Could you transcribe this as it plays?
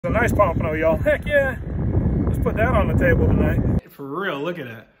It's a nice pompano, y'all. Heck yeah. Let's put that on the table tonight. For real, look at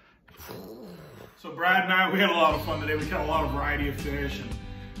that. So Brad and I, we had a lot of fun today. We caught a lot of variety of fish,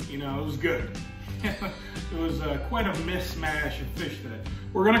 and you know, it was good. It was quite a mismatch of fish today.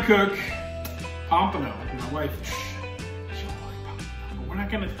 We're gonna cook pompano. My wife, she don't like pompano, but we're not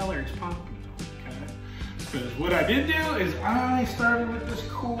gonna tell her it's pompano, okay? Because what I did do is I started with this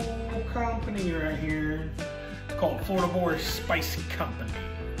cool company right here called Florida Boy Spice Company.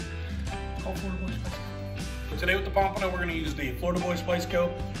 It's called Florida Boy Spice Company. So today with the pompano, we're gonna use the Florida Boy Spice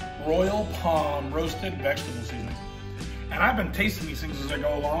Co. Royal Palm Roasted Vegetable Seasoning. And I've been tasting these things as I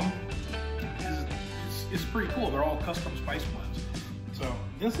go along. It's pretty cool. They're all custom spice blends. So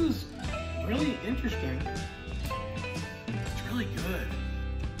this is really interesting. It's really good.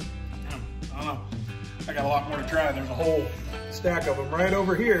 Yeah, I don't know. I got a lot more to try. There's a whole stack of them right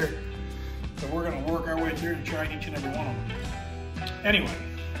over here. So we're gonna work our way through and try each and every one of them. Anyway,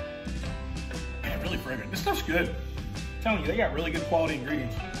 man, really fragrant. This stuff's good. I'm telling you, they got really good quality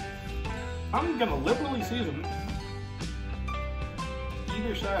ingredients. I'm gonna liberally season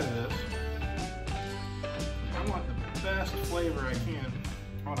either side of this. I want the best flavor I can.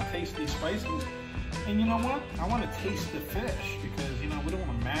 I want to taste these spices. And you know what? I want to taste the fish because, you know, we don't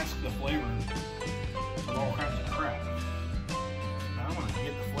want to mask the flavor with all kinds of crap. I want to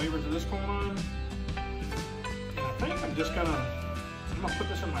get the flavors of this going on. And I think I'm just going to put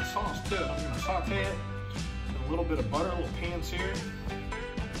this in my sauce too. I'm going to saute it with a little bit of butter, a little pan-seared.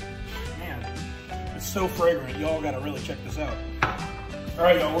 Man, it's so fragrant. Y'all got to really check this out. All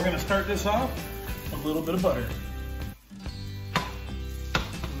right, y'all, we're going to start this off. A little bit of butter.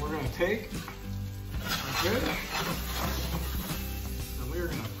 And we're going to take our fish and we're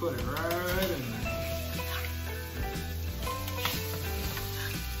going to put it right in there.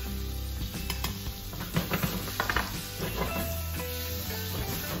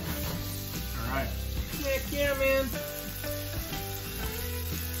 All right. Heck yeah, man.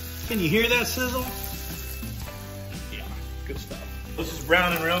 Can you hear that sizzle? Yeah, good stuff. This is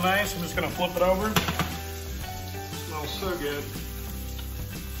browning real nice. I'm just gonna flip it over. Smells so good.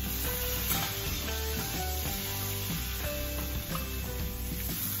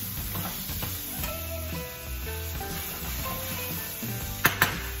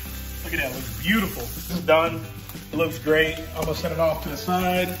 Look at that, it looks beautiful. This is done. It looks great. I'm gonna set it off to the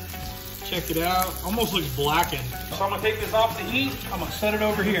side. Check it out. Almost looks blackened. So I'm gonna take this off the heat. I'm gonna set it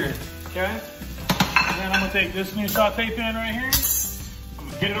over here, okay? And then I'm gonna take this new saute pan right here.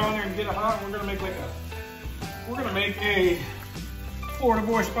 Get it on there and get it hot. We're gonna make a Florida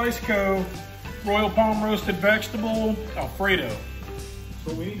Boy Spice Co. Royal Palm Roasted Vegetable Alfredo. So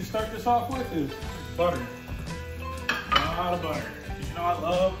what we need to start this off with is butter. A lot of butter. You know I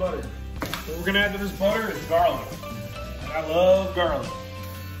love butter. What we're gonna add to this butter is garlic. And I love garlic.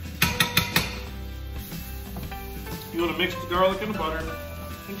 You wanna mix the garlic and the butter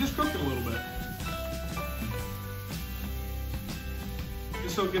and just cook it a little bit.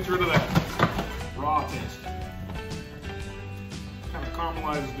 Just so it gets rid of that raw taste. Kind of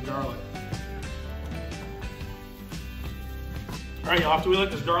caramelizes the garlic. All right, y'all, after we let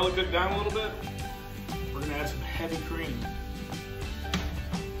this garlic cook down a little bit, we're gonna add some heavy cream.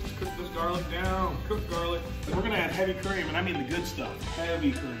 Let's cook this garlic down, cook garlic. We're gonna add heavy cream, and I mean the good stuff,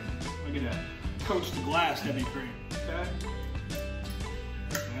 heavy cream. Look at that, coats the glass heavy cream, okay?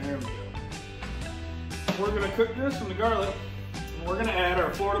 There we go. We're gonna cook this in the garlic. We're gonna add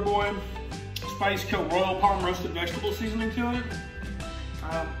our Florida Boy Spice Co. Royal Palm Roasted Vegetable Seasoning to it.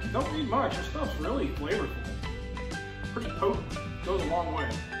 Don't need much, this stuff's really flavorful. Pretty potent, goes a long way.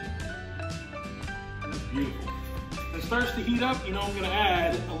 That's beautiful. It starts to heat up, you know I'm gonna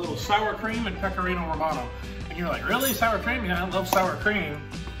add a little sour cream and pecorino Romano. And you're like, really, sour cream? Yeah, I love sour cream.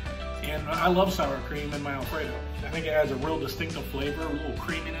 And I love sour cream in my Alfredo. I think it adds a real distinctive flavor, a little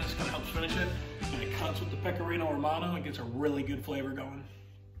creaminess, kind of helps finish it. And it cuts with the pecorino Romano, it gets a really good flavor going.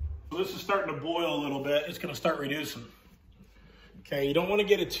 So this is starting to boil a little bit. It's gonna start reducing. Okay, you don't wanna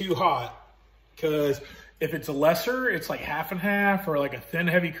get it too hot because if it's a lesser, it's like half and half or like a thin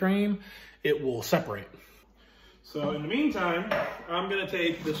heavy cream, it will separate. So in the meantime, I'm gonna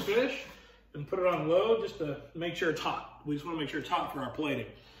take this fish and put it on low just to make sure it's hot. We just wanna make sure it's hot for our plating.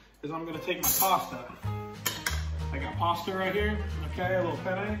 Because I'm gonna take my pasta. I got pasta right here, okay, a little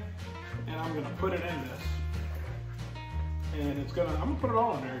penne. And I'm gonna put it in this. And I'm gonna put it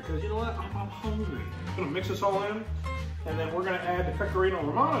all in there because you know what, I'm hungry. I'm gonna mix this all in. And then we're gonna add the pecorino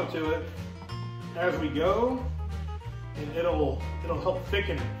Romano to it as we go. And it'll help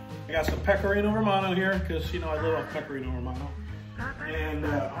thicken it. I got some pecorino Romano here because you know I live off pecorino Romano. And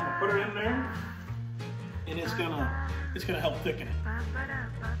I'm gonna put it in there. And it's gonna it's gonna help thicken it.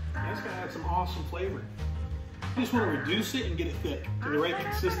 And it's gonna add some awesome flavor. You just want to reduce it and get it thick to the right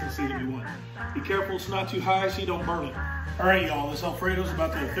consistency that we want. Be careful it's not too high so you don't burn it. All right, y'all, this Alfredo's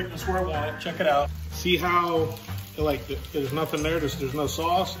about the thickness where I want it. Check it out. See how, like, there's nothing there, there's no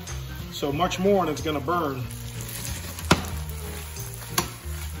sauce. So much more and it's gonna burn.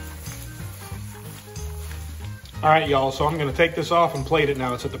 All right, y'all, so I'm gonna take this off and plate it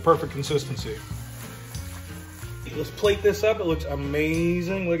now. It's at the perfect consistency. Let's plate this up, it looks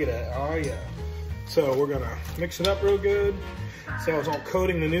amazing. Look at that, oh yeah. So we're gonna mix it up real good. So it's all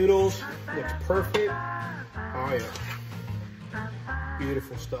coating the noodles. Looks perfect. Oh yeah.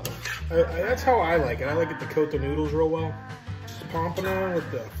 Beautiful stuff. That's how I like it. I like it to coat the noodles real well. Just the pompano with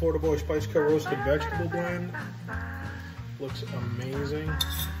the Florida Boy Spice Co roasted vegetable blend. Looks amazing.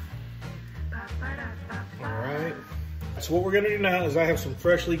 All right. So what we're gonna do now is I have some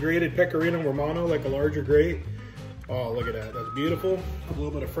freshly grated pecorino Romano, like a larger grate. Oh, look at that, that's beautiful. A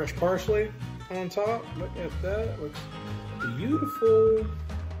little bit of fresh parsley on top. Look at that, looks beautiful.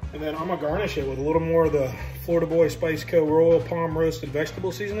 And then I'm gonna garnish it with a little more of the Florida Boy Spice Co Royal Palm Roasted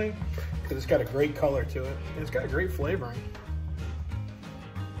Vegetable Seasoning because it's got a great color to it and it's got a great flavoring.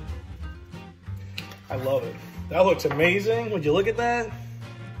 I love it. That looks amazing. Would you look at that?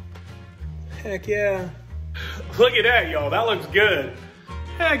 Heck yeah. Look at that, y'all. That looks good.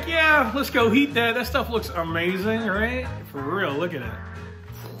 Heck yeah. Let's go heat that. That stuff looks amazing, right? For real, look at it.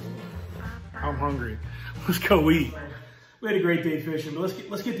 I'm hungry. Let's go eat. We had a great day fishing, but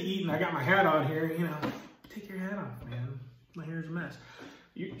let's get to eating. I got my hat on here. You know, take your hat off, man. My hair's a mess.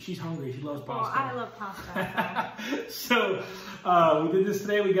 She's hungry. She loves pasta. Oh, I love pasta. So we did this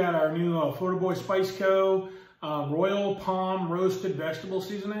today. We got our new Florida Boy Spice Co. Royal Palm Roasted Vegetable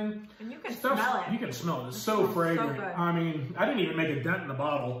Seasoning. And you can smell it. You can smell it. It's so fragrant. So good. I mean, I didn't even make a dent in the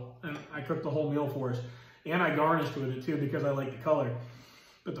bottle, and I cooked the whole meal for us. And I garnished with it too because I like the color.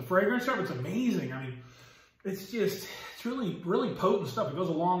 But the fragrance of it's amazing. I mean, it's really potent stuff. It goes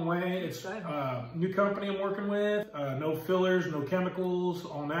a long way. It's new company I'm working with. No fillers, no chemicals,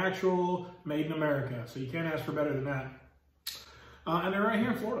 all natural, made in America. So you can't ask for better than that. And they're right here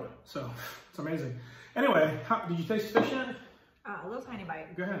in Florida. So it's amazing. Anyway, did you taste the fish yet? A little tiny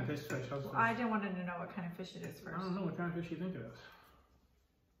bite. Go ahead and taste the fish. How's the fish? I just wanted to know what kind of fish it is first. I don't know what kind of fish you think it is.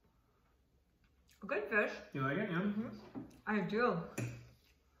 Good fish. You like it? Yeah? Mm-hmm. I do.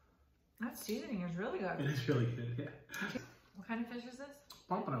 That seasoning is really good. It is really good, yeah. What kind of fish is this?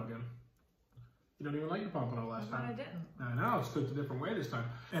 Pompano again. You don't even like the pompano last time. I didn't. I know, it's cooked a different way this time.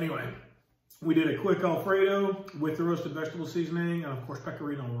 Anyway, we did a quick Alfredo with the roasted vegetable seasoning, and of course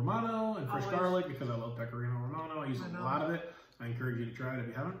pecorino Romano and fresh garlic because I love pecorino Romano. I use a lot of it. I encourage you to try it if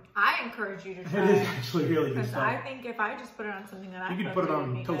you haven't. I encourage you to try it. It is actually really good stuff. I think if I just put it on something that I you can put it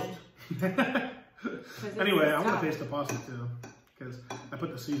on toast. Anyway, I want to taste the pasta too because I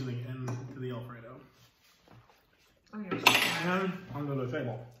put the seasoning into the Alfredo. And under the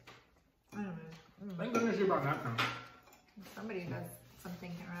table. Thank goodness you brought that down. Somebody does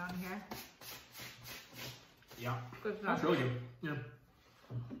something around here. Yeah. Good stuff. That's really good. Yeah.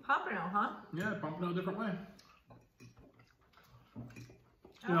 Pompano, huh? Yeah, pompano a different way.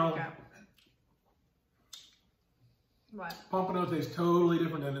 I like it. What? Pompano tastes totally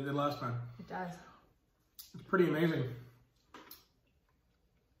different than it did last time. It does. It's pretty amazing.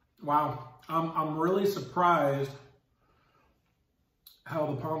 Wow. I'm really surprised how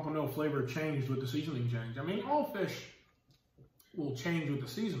the pompano flavor changed with the seasoning change. I mean, all fish will change with the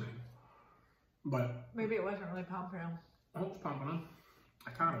seasoning, but... Maybe it wasn't really pompano. Oh, it's pompano.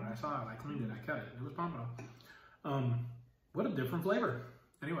 I caught it, I saw it, I cleaned it, I cut it. It was pompano. What a different flavor.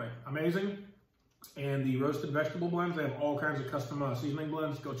 Anyway, amazing. And the roasted vegetable blends, they have all kinds of custom seasoning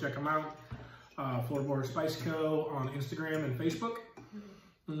blends. Go check them out. Florida Boy Spice Co. on Instagram and Facebook.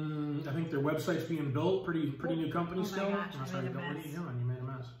 I think their website's being built. Pretty new company still. Gosh, What are you doing? You made a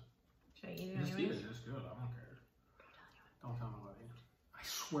mess. Should I eat it Just eat anyways? it. It's good. I don't care. Don't tell nobody. I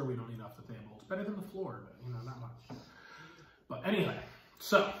swear we don't eat off the table. It's better than the floor, but you know, not much. But anyway,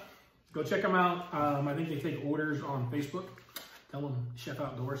 so go check them out. I think they take orders on Facebook. Tell them Chef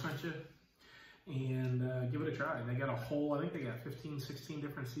Outdoor sent you. And give it a try. They got a whole, I think they got 15, 16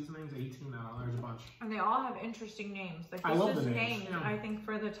 different seasonings, 18, I don't know, there's a bunch. And they all have interesting names. Like I love the names. named, Yeah. I think,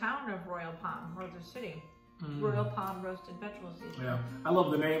 for the town of Royal Palm, or the city. Royal Palm Roasted Vegetable Seasoning. Yeah, I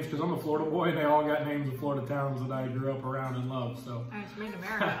love the names because I'm a Florida boy and they all got names of Florida towns that I grew up around and loved, so. And it's made in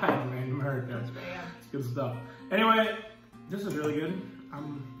America. Made in America. That's great, yeah. Good stuff. Anyway, this is really good.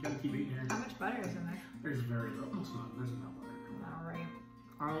 I'm gonna keep eating here. How much butter is in there? There's very little, there's no butter. All right.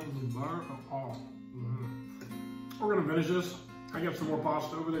 I don't need butter at all. We're gonna finish this. I got some more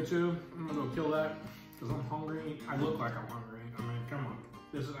pasta over there too. I'm gonna go kill that. Because I'm hungry. I look like I'm hungry. I mean, come on.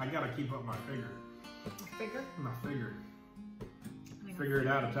 I gotta keep up my figure. Figure? My figure. Figure it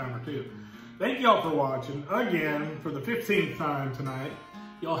out a time or two. Thank y'all for watching again for the 15th time tonight.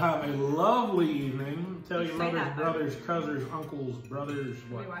 Y'all have a lovely evening. Tell your mothers, brothers, cousins, uncles, brothers.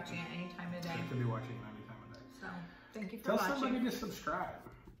 What? Could be watching it any time of day. They could be watching it any time of day. So, thank you for watching. Tell somebody to subscribe.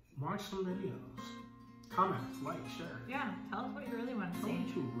 Watch some videos. Comment, like, share. Yeah, tell us what you really want to see. Tell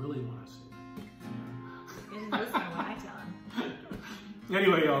what you really want to see. And listen to what I tell them.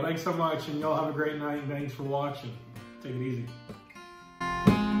 Anyway, y'all, thanks so much, and y'all have a great night, and thanks for watching. Take it easy.